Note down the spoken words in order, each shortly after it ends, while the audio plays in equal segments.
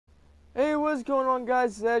Hey, what's going on,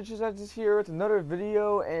 guys? It's just here with another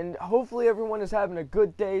video, and hopefully everyone is having a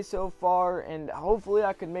good day so far, and hopefully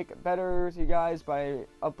I can make it better to you guys by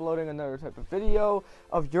uploading another type of video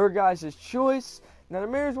of your guys' choice. Now, the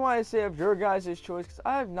main reason why I say of your guys' choice, because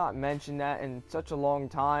I have not mentioned that in such a long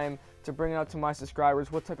time to bring it up to my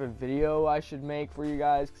subscribers what type of video I should make for you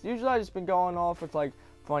guys, because usually I've just been going off with like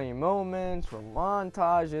funny moments, for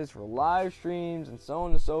montages, for live streams, and so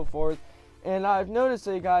on and so forth. And I've noticed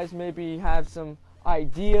that you guys maybe have some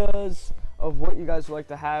ideas of what you guys would like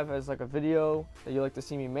to have as like a video that you like to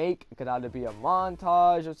see me make. It could either be a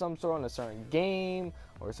montage of some sort on a certain game,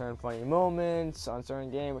 or certain funny moments on a certain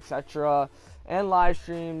game, etc. And live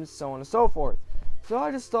streams, so on and so forth. So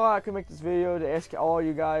I just thought I could make this video to ask all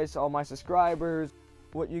you guys, all my subscribers,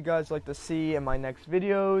 what you guys like to see in my next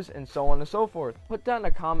videos, and so on and so forth. Put down in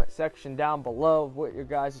the comment section down below what your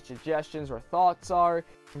guys' suggestions or thoughts are.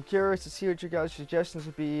 I'm curious to see what your guys' suggestions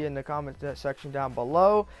would be in the comment section down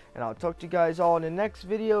below, and I'll talk to you guys all in the next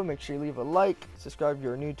video. Make sure you leave a like, subscribe if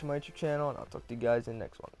you're new to my YouTube channel, and I'll talk to you guys in the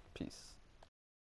next one. Peace.